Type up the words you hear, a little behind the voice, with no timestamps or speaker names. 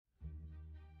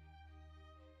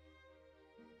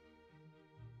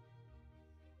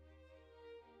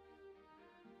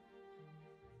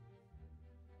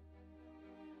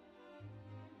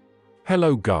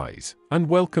Hello guys, and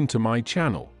welcome to my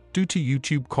channel. Due to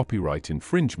YouTube copyright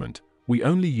infringement, we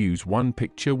only use one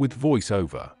picture with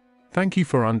voiceover. Thank you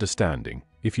for understanding.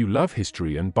 If you love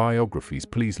history and biographies,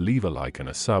 please leave a like and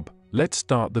a sub. Let's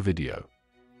start the video.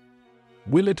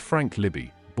 Willard Frank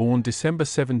Libby, born December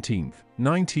 17,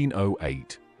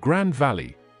 1908, Grand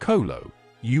Valley, Colo,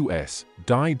 US,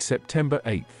 died September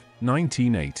 8,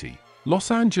 1980,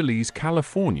 Los Angeles,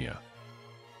 California.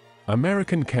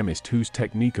 American chemist whose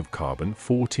technique of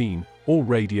carbon-14, or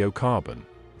radiocarbon,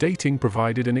 dating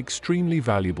provided an extremely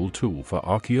valuable tool for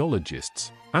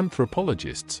archaeologists,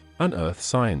 anthropologists, and earth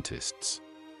scientists.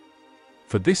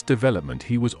 For this development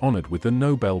he was honored with the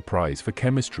Nobel Prize for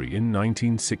Chemistry in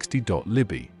 1960.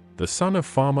 Libby, the son of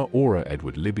farmer Ora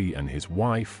Edward Libby and his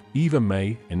wife, Eva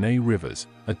May Ine Rivers,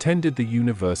 attended the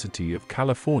University of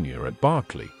California at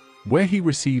Berkeley, where he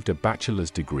received a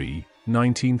bachelor's degree,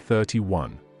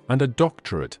 1931, and a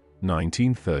doctorate,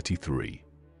 1933.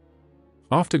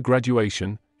 After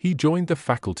graduation, he joined the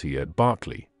faculty at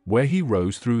Berkeley, where he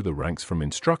rose through the ranks from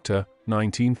instructor,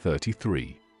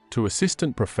 1933, to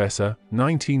assistant professor,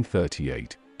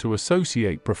 1938, to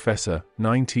associate professor,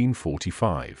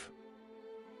 1945.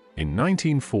 In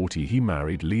 1940 he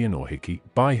married Leonore Hickey,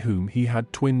 by whom he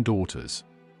had twin daughters.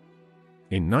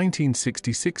 In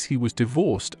 1966 he was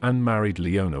divorced and married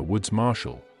Leona Woods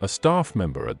Marshall, a staff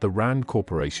member at the Rand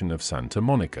Corporation of Santa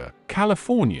Monica,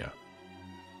 California.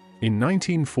 In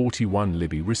 1941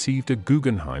 Libby received a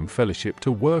Guggenheim Fellowship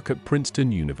to work at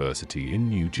Princeton University in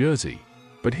New Jersey,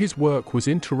 but his work was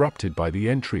interrupted by the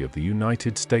entry of the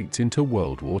United States into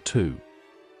World War II.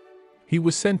 He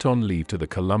was sent on leave to the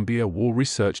Columbia War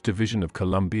Research Division of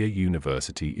Columbia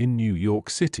University in New York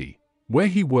City, where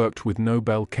he worked with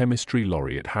Nobel Chemistry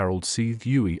laureate Harold C.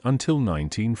 Urey until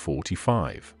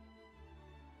 1945.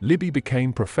 Libby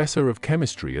became professor of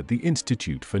chemistry at the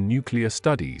Institute for Nuclear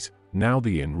Studies, now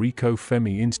the Enrico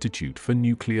Fermi Institute for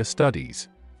Nuclear Studies,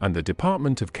 and the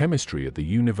Department of Chemistry at the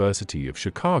University of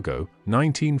Chicago,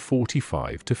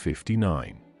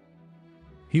 1945–59.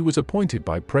 He was appointed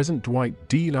by President Dwight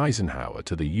D. Eisenhower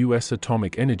to the U.S.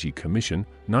 Atomic Energy Commission,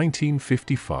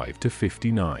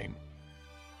 1955–59.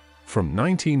 From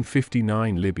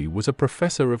 1959 Libby was a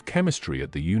professor of chemistry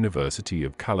at the University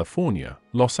of California,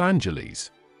 Los Angeles,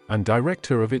 and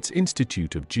director of its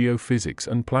Institute of Geophysics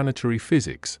and Planetary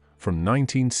Physics from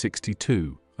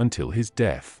 1962 until his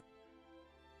death.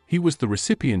 He was the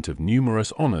recipient of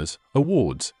numerous honors,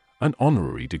 awards, and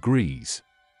honorary degrees.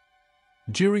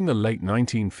 During the late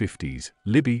 1950s,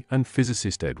 Libby and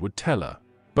physicist Edward Teller,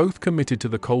 both committed to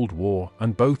the Cold War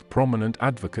and both prominent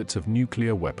advocates of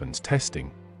nuclear weapons testing,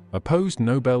 opposed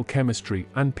Nobel Chemistry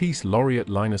and Peace Laureate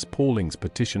Linus Pauling's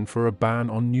petition for a ban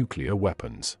on nuclear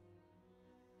weapons.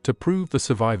 To prove the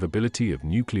survivability of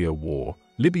nuclear war,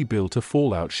 Libby built a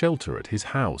fallout shelter at his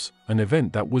house, an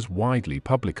event that was widely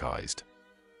publicized.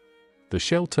 The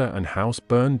shelter and house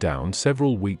burned down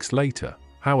several weeks later,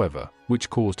 however,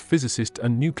 which caused physicist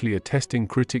and nuclear testing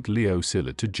critic Leo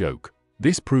Szilard to joke,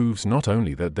 "This proves not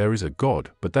only that there is a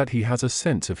God, but that he has a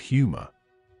sense of humor."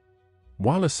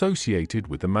 While associated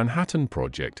with the Manhattan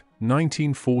Project,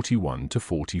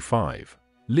 1941–45,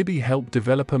 Libby helped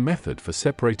develop a method for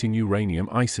separating uranium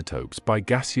isotopes by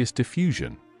gaseous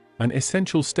diffusion, an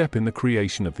essential step in the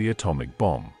creation of the atomic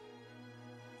bomb.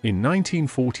 In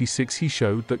 1946 he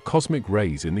showed that cosmic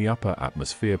rays in the upper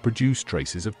atmosphere produce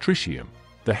traces of tritium,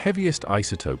 the heaviest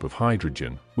isotope of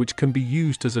hydrogen, which can be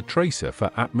used as a tracer for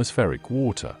atmospheric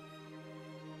water.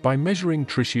 By measuring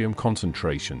tritium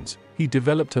concentrations, he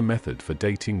developed a method for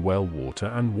dating well water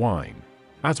and wine,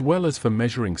 as well as for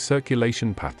measuring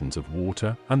circulation patterns of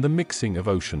water and the mixing of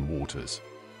ocean waters.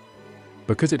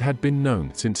 Because it had been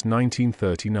known since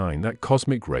 1939 that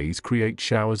cosmic rays create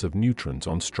showers of neutrons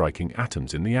on striking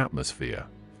atoms in the atmosphere,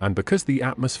 and because the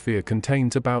atmosphere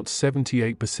contains about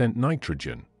 78%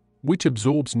 nitrogen, which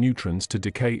absorbs neutrons to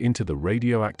decay into the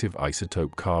radioactive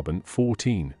isotope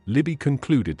carbon-14, Libby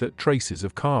concluded that traces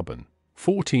of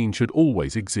carbon-14 should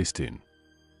always exist in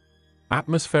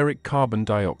atmospheric carbon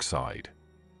dioxide.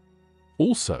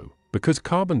 Also, because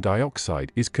carbon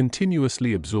dioxide is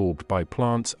continuously absorbed by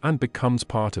plants and becomes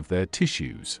part of their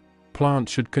tissues,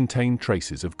 plants should contain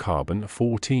traces of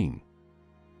carbon-14.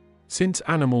 Since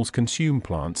animals consume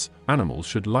plants, animals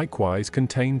should likewise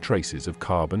contain traces of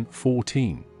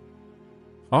carbon-14.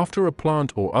 After a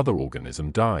plant or other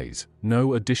organism dies,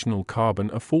 no additional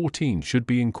carbon-14 should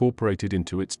be incorporated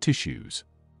into its tissues,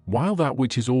 while that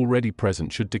which is already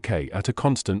present should decay at a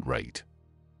constant rate.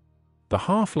 The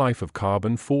half-life of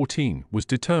carbon-14 was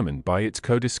determined by its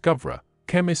co-discoverer,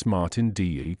 chemist Martin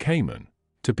D. E. Kamen,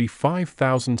 to be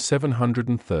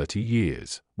 5,730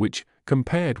 years, which,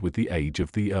 compared with the age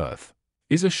of the Earth,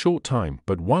 is a short time,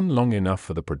 but one long enough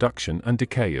for the production and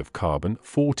decay of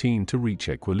carbon-14 to reach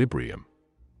equilibrium.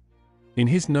 In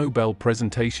his Nobel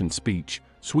presentation speech,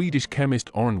 Swedish chemist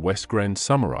Orrin Westgren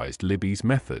summarized Libby's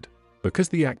method. Because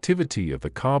the activity of the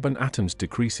carbon atoms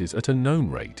decreases at a known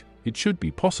rate, it should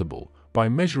be possible, by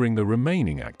measuring the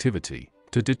remaining activity,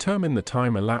 to determine the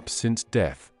time elapsed since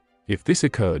death, if this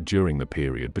occurred during the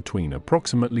period between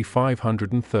approximately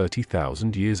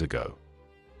 530,000 years ago.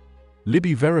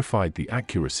 Libby verified the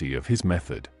accuracy of his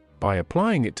method by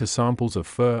applying it to samples of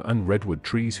fir and redwood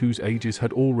trees whose ages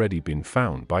had already been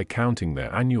found by counting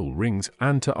their annual rings,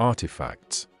 and to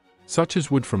artifacts, such as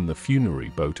wood from the funerary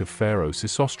boat of Pharaoh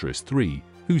Sesostris III,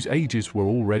 whose ages were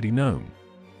already known.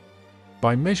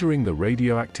 By measuring the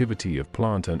radioactivity of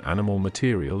plant and animal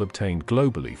material obtained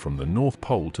globally from the North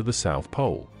Pole to the South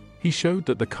Pole, he showed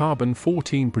that the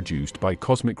carbon-14 produced by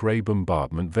cosmic ray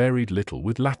bombardment varied little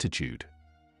with latitude.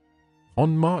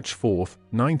 On March 4,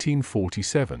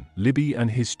 1947, Libby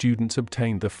and his students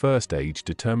obtained the first age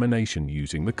determination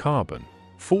using the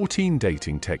carbon-14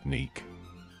 dating technique.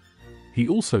 He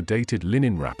also dated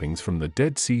linen wrappings from the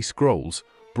Dead Sea Scrolls,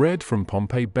 bread from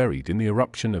Pompeii buried in the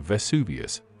eruption of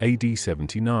Vesuvius, AD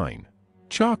 79,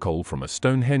 charcoal from a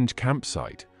Stonehenge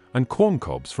campsite, and corn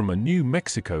cobs from a New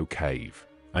Mexico cave,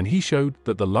 and he showed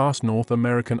that the last North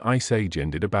American Ice Age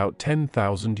ended about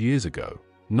 10,000 years ago,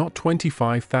 not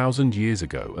 25,000 years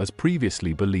ago as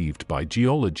previously believed by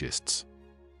geologists.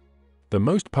 The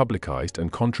most publicized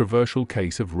and controversial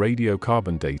case of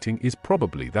radiocarbon dating is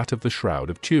probably that of the Shroud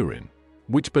of Turin,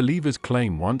 which believers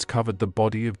claim once covered the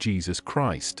body of Jesus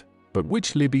Christ, but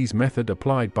which Libby's method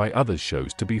applied by others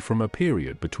shows to be from a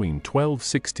period between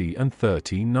 1260 and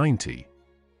 1390.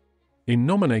 In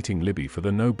nominating Libby for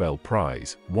the Nobel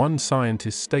Prize, one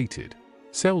scientist stated,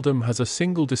 "Seldom has a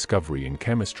single discovery in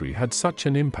chemistry had such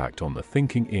an impact on the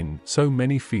thinking in so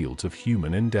many fields of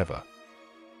human endeavor.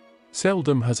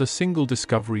 Seldom has a single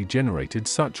discovery generated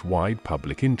such wide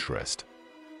public interest."